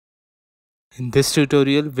In this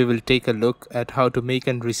tutorial, we will take a look at how to make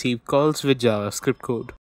and receive calls with JavaScript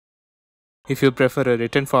code. If you prefer a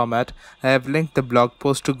written format, I have linked the blog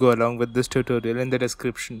post to go along with this tutorial in the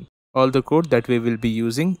description. All the code that we will be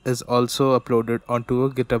using is also uploaded onto a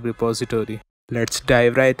GitHub repository. Let's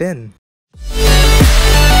dive right in.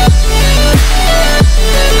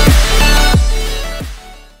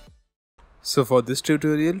 So for this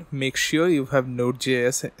tutorial, make sure you have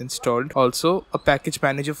Node.js installed. Also, a package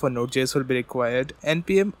manager for Node.js will be required.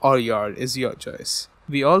 npm or yar is your choice.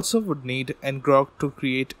 We also would need ngrok to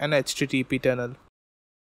create an HTTP tunnel.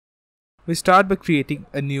 We start by creating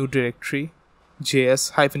a new directory,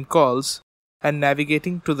 js-calls, and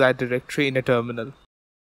navigating to that directory in a terminal.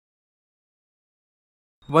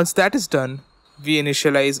 Once that is done, we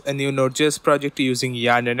initialize a new Node.js project using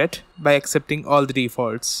yarn init by accepting all the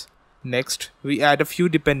defaults. Next, we add a few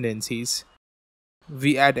dependencies.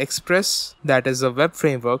 We add Express, that is a web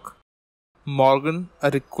framework, Morgan, a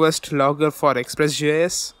request logger for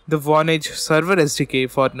Express.js, the Vonage Server SDK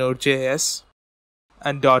for Node.js,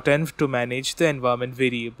 and .env to manage the environment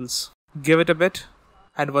variables. Give it a bit,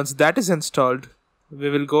 and once that is installed, we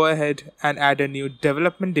will go ahead and add a new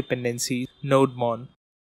development dependency, NodeMon.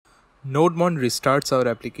 NodeMon restarts our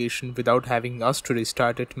application without having us to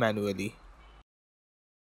restart it manually.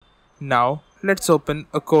 Now, let's open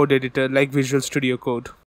a code editor like Visual Studio Code.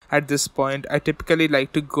 At this point, I typically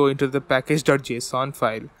like to go into the package.json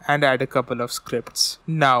file and add a couple of scripts.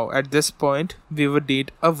 Now, at this point, we would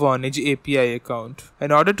need a Vonage API account.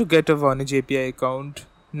 In order to get a Vonage API account,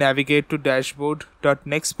 navigate to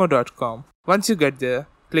dashboard.nexmo.com. Once you get there,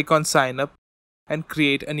 click on Sign Up and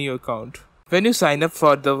create a new account. When you sign up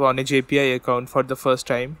for the Vonage API account for the first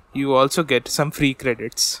time, you also get some free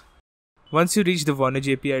credits. Once you reach the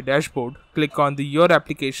Vonage API dashboard, click on the Your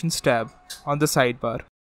Applications tab on the sidebar.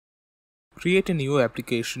 Create a new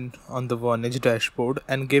application on the Vonage dashboard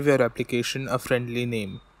and give your application a friendly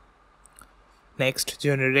name. Next,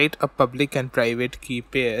 generate a public and private key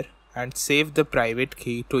pair and save the private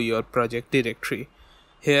key to your project directory.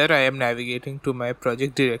 Here I am navigating to my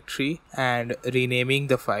project directory and renaming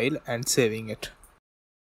the file and saving it.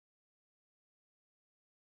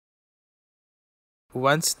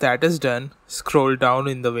 Once that is done, scroll down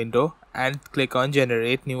in the window and click on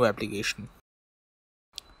Generate New Application.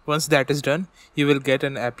 Once that is done, you will get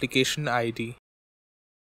an application ID.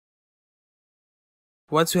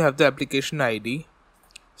 Once you have the application ID,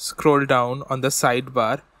 scroll down on the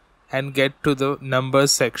sidebar and get to the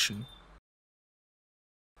Numbers section.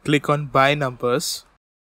 Click on Buy Numbers.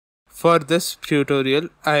 For this tutorial,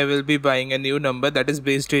 I will be buying a new number that is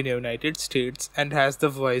based in United States and has the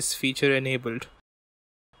voice feature enabled.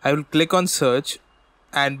 I will click on Search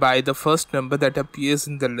and buy the first number that appears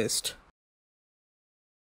in the list.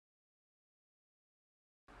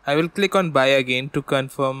 I will click on Buy again to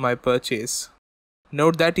confirm my purchase.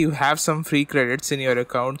 Note that you have some free credits in your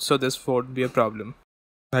account, so this won't be a problem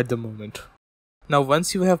at the moment. Now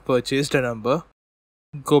once you have purchased a number,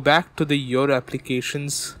 go back to the Your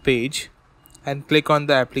Applications page and click on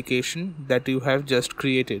the application that you have just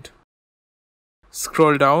created.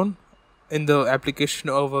 Scroll down in the application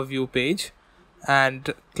overview page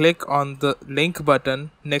and click on the link button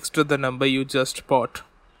next to the number you just bought.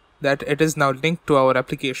 That it is now linked to our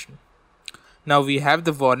application. Now we have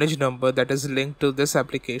the Vonage number that is linked to this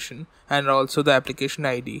application and also the application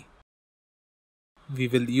ID. We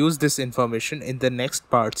will use this information in the next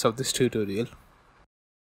parts of this tutorial.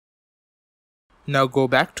 Now go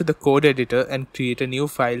back to the code editor and create a new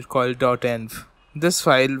file called .env. This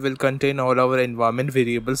file will contain all our environment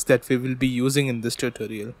variables that we will be using in this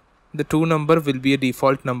tutorial. The to number will be a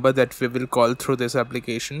default number that we will call through this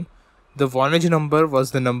application. The Vonage number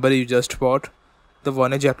was the number you just bought. The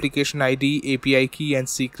Vonage application ID, API key and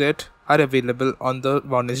secret are available on the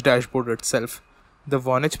Vonage dashboard itself. The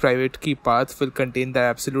Vonage private key path will contain the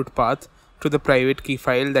absolute path to the private key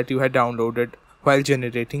file that you had downloaded while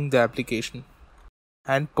generating the application.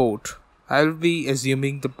 And port. I will be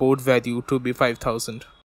assuming the port value to be 5000.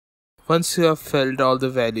 Once you have filled all the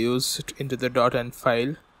values into the .env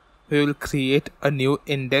file, we will create a new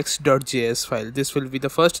index.js file. This will be the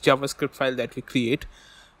first JavaScript file that we create.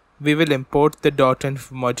 We will import the .env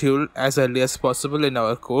module as early as possible in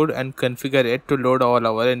our code and configure it to load all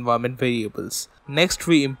our environment variables. Next,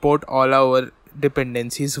 we import all our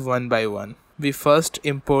dependencies one by one. We first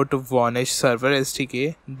import Vonage Server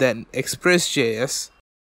SDK, then Express.js,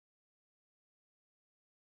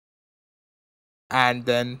 and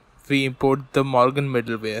then we import the Morgan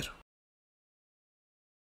middleware.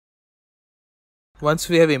 Once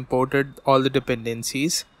we have imported all the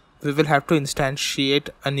dependencies, we will have to instantiate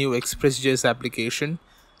a new Express.js application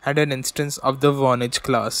and an instance of the Vonage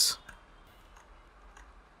class.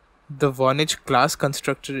 The Vonage class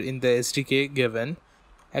constructor in the SDK given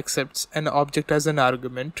accepts an object as an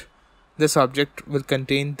argument. This object will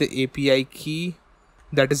contain the API key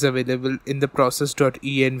that is available in the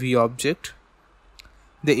process.env object,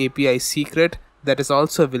 the API secret that is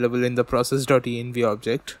also available in the process.env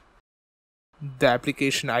object, the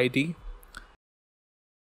application ID,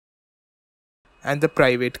 and the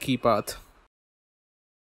private key path.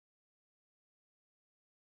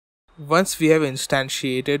 Once we have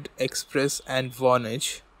instantiated Express and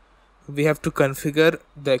Vonage, we have to configure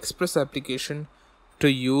the Express application to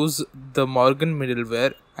use the Morgan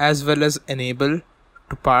middleware as well as enable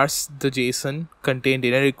to parse the JSON contained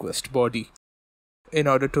in a request body. In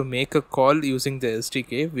order to make a call using the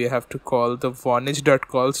SDK, we have to call the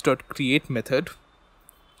vonage.calls.create method.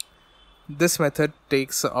 This method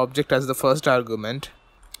takes an object as the first argument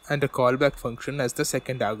and a callback function as the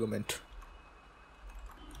second argument.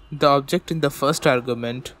 The object in the first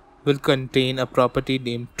argument will contain a property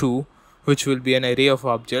named 2, which will be an array of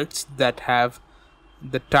objects that have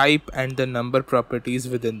the type and the number properties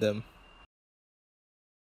within them.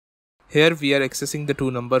 Here we are accessing the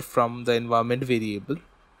toNumber from the environment variable.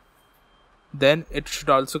 Then it should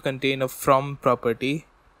also contain a from property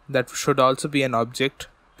that should also be an object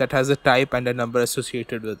that has a type and a number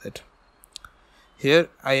associated with it. Here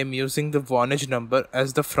I am using the Vonage number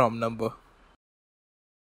as the from number.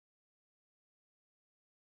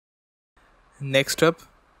 Next up,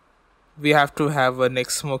 we have to have an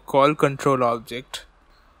XMO call control object,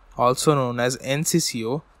 also known as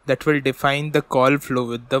NCCO, that will define the call flow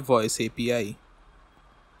with the voice API.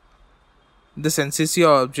 This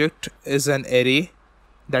NCCO object is an array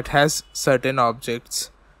that has certain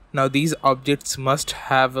objects. Now these objects must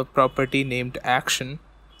have a property named action.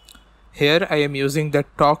 Here I am using the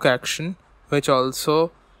talk action, which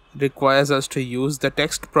also requires us to use the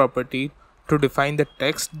text property to define the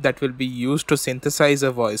text that will be used to synthesize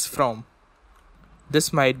a voice from.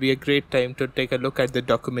 This might be a great time to take a look at the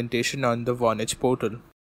documentation on the Vonage portal.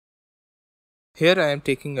 Here I am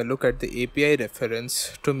taking a look at the API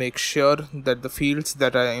reference to make sure that the fields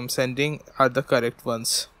that I am sending are the correct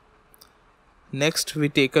ones. Next, we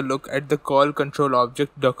take a look at the call control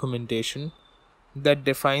object documentation that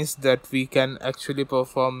defines that we can actually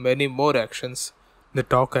perform many more actions. The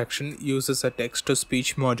talk action uses a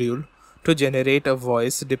text-to-speech module to generate a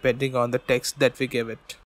voice depending on the text that we give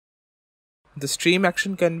it. The stream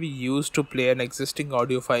action can be used to play an existing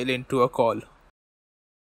audio file into a call.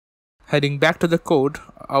 Heading back to the code,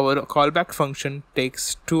 our callback function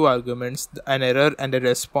takes two arguments, an error and a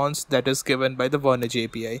response that is given by the Vonage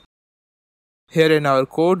API. Here in our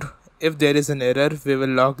code, if there is an error, we will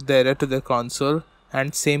log the error to the console,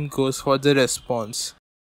 and same goes for the response.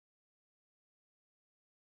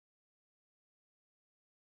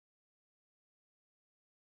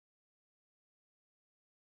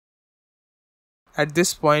 At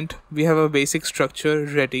this point, we have a basic structure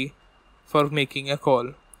ready for making a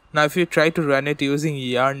call. Now if you try to run it using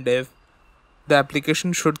yarn dev, the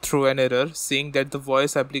application should throw an error saying that the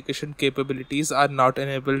voice application capabilities are not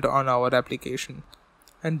enabled on our application.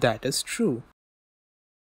 And that is true.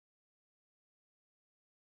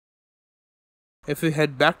 If we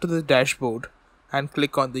head back to the dashboard and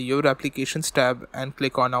click on the Your Applications tab and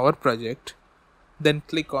click on our project, then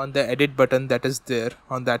click on the edit button that is there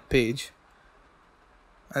on that page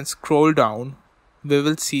and scroll down, we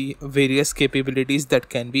will see various capabilities that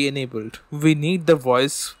can be enabled. We need the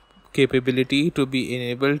voice capability to be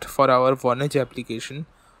enabled for our Vonage application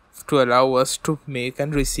to allow us to make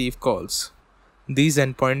and receive calls. These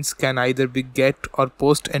endpoints can either be get or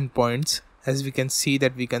post endpoints, as we can see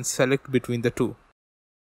that we can select between the two.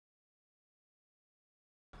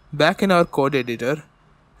 Back in our code editor,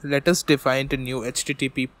 let us define a new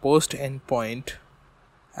HTTP post endpoint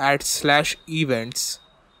at /events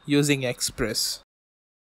using Express.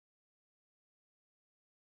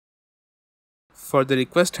 For the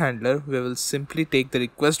request handler, we will simply take the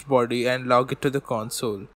request body and log it to the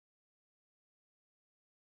console.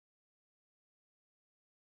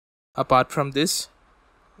 Apart from this,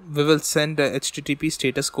 we will send a HTTP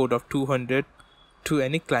status code of 200 to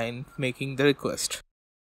any client making the request.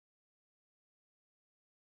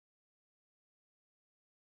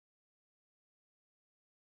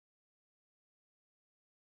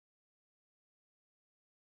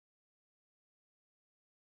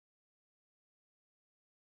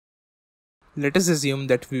 Let us assume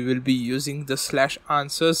that we will be using the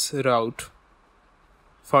 /answers route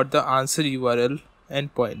for the answer URL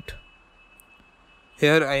endpoint.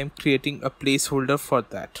 Here I am creating a placeholder for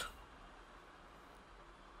that.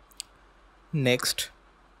 Next,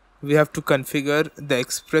 we have to configure the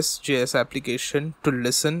Express.js application to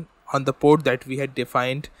listen on the port that we had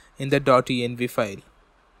defined in the .env file.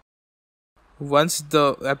 Once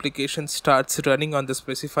the application starts running on the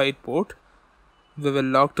specified port, we will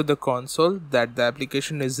log to the console that the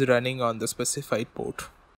application is running on the specified port.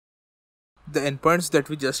 The endpoints that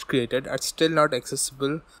we just created are still not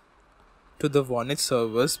accessible to the Vonage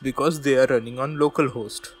servers because they are running on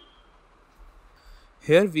localhost.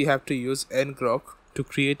 Here we have to use ngrok to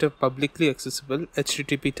create a publicly accessible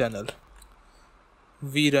HTTP tunnel.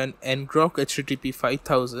 We run ngrok HTTP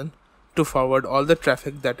 5000 to forward all the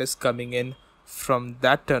traffic that is coming in from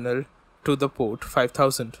that tunnel to the port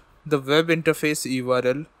 5000. The web interface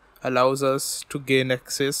URL allows us to gain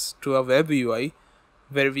access to a web UI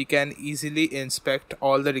where we can easily inspect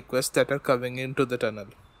all the requests that are coming into the tunnel.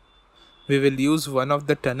 We will use one of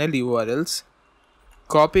the tunnel URLs,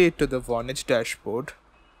 copy it to the Vonage dashboard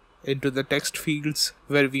into the text fields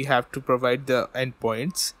where we have to provide the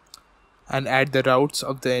endpoints, and add the routes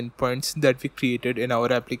of the endpoints that we created in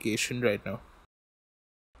our application right now.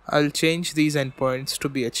 I'll change these endpoints to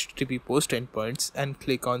be HTTP post endpoints and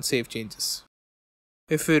click on Save Changes.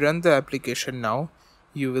 If we run the application now,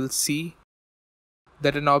 you will see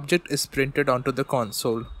that an object is printed onto the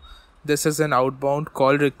console. This is an outbound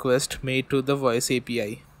call request made to the Voice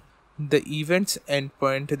API. The events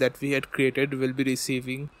endpoint that we had created will be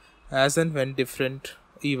receiving as and when different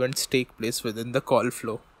events take place within the call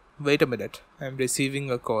flow. Wait a minute, I'm receiving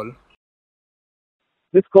a call.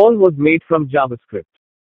 This call was made from JavaScript.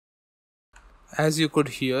 As you could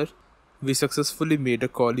hear, we successfully made a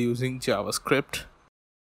call using JavaScript.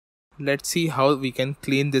 Let's see how we can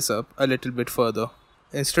clean this up a little bit further.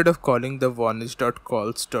 Instead of calling the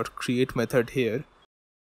vonage.calls.create method here,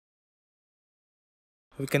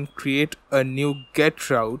 we can create a new get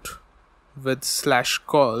route with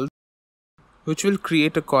 /call, which will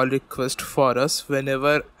create a call request for us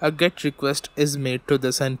whenever a get request is made to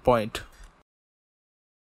this endpoint.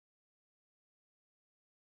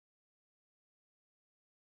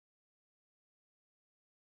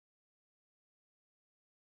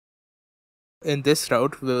 In this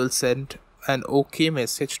route, we will send an OK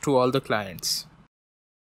message to all the clients.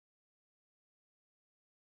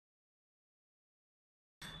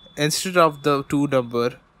 Instead of the to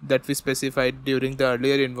number that we specified during the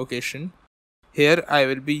earlier invocation, here I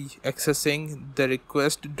will be accessing the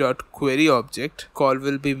request.query object. Call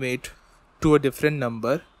will be made to a different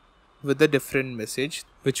number with a different message,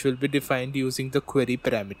 which will be defined using the query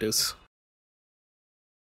parameters.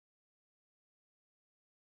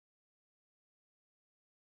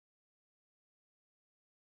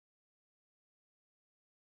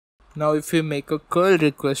 Now if we make a curl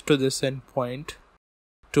request to this endpoint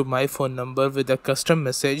to my phone number with a custom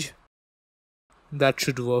message, that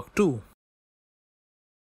should work too.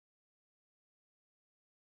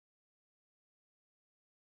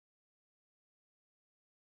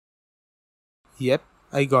 Yep,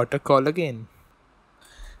 I got a call again.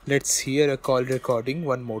 Let's hear a call recording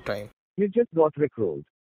one more time. You just got rickrolled.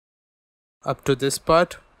 Up to this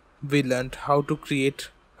part, we learned how to create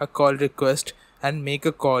a call request and make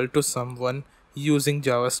a call to someone using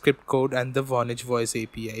JavaScript code and the Vonage Voice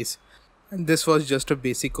APIs. And this was just a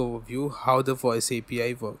basic overview how the Voice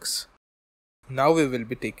API works. Now we will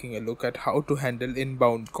be taking a look at how to handle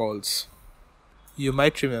inbound calls. You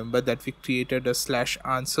might remember that we created a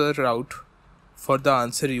 /answer route for the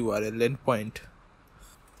answer URL endpoint.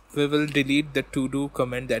 We will delete the to-do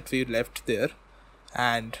command that we left there,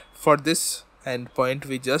 and for this endpoint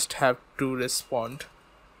we just have to respond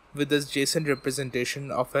with this JSON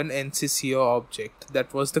representation of an NCCO object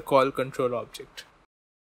that was the call control object.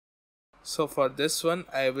 So for this one,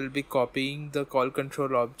 I will be copying the call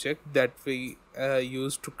control object that we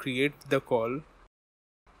used to create the call,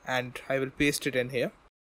 and I will paste it in here.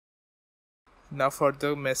 Now for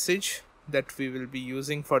the message that we will be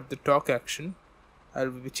using for the talk action, I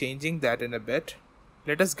will be changing that in a bit.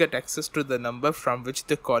 Let us get access to the number from which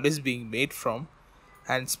the call is being made from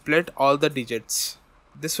and split all the digits.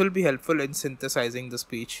 This will be helpful in synthesizing the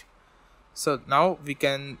speech. So now we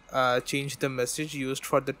can change the message used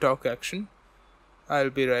for the talk action. I'll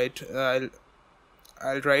write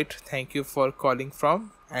thank you for calling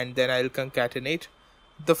from, and then I'll concatenate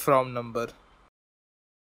the from number.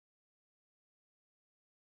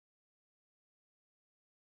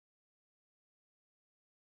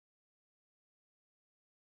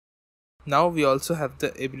 Now we also have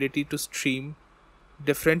the ability to stream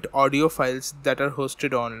different audio files that are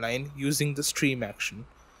hosted online using the stream action.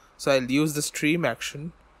 So I'll use the stream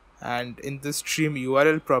action, and in the stream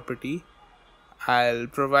URL property I'll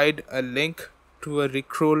provide a link to a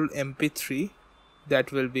rickroll mp3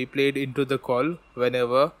 that will be played into the call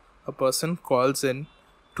whenever a person calls in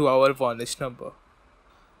to our Vonage number.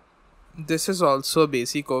 This is also a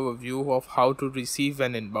basic overview of how to receive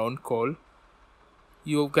an inbound call.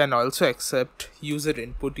 You can also accept user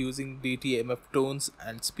input using DTMF tones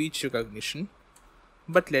and speech recognition.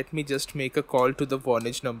 But let me just make a call to the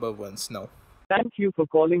Vonage number once now. Thank you for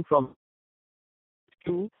calling from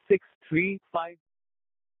 2635.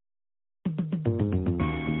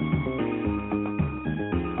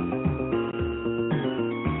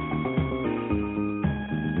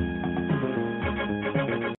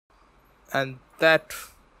 And that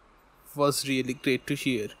was really great to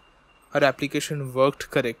hear. Our application worked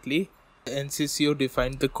correctly. NCCO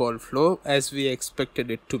defined the call flow as we expected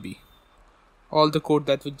it to be. All the code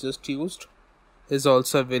that we just used is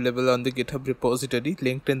also available on the GitHub repository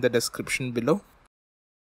linked in the description below.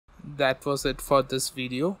 That was it for this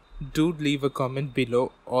video. Do leave a comment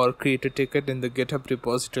below or create a ticket in the GitHub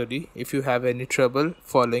repository if you have any trouble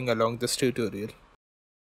following along this tutorial.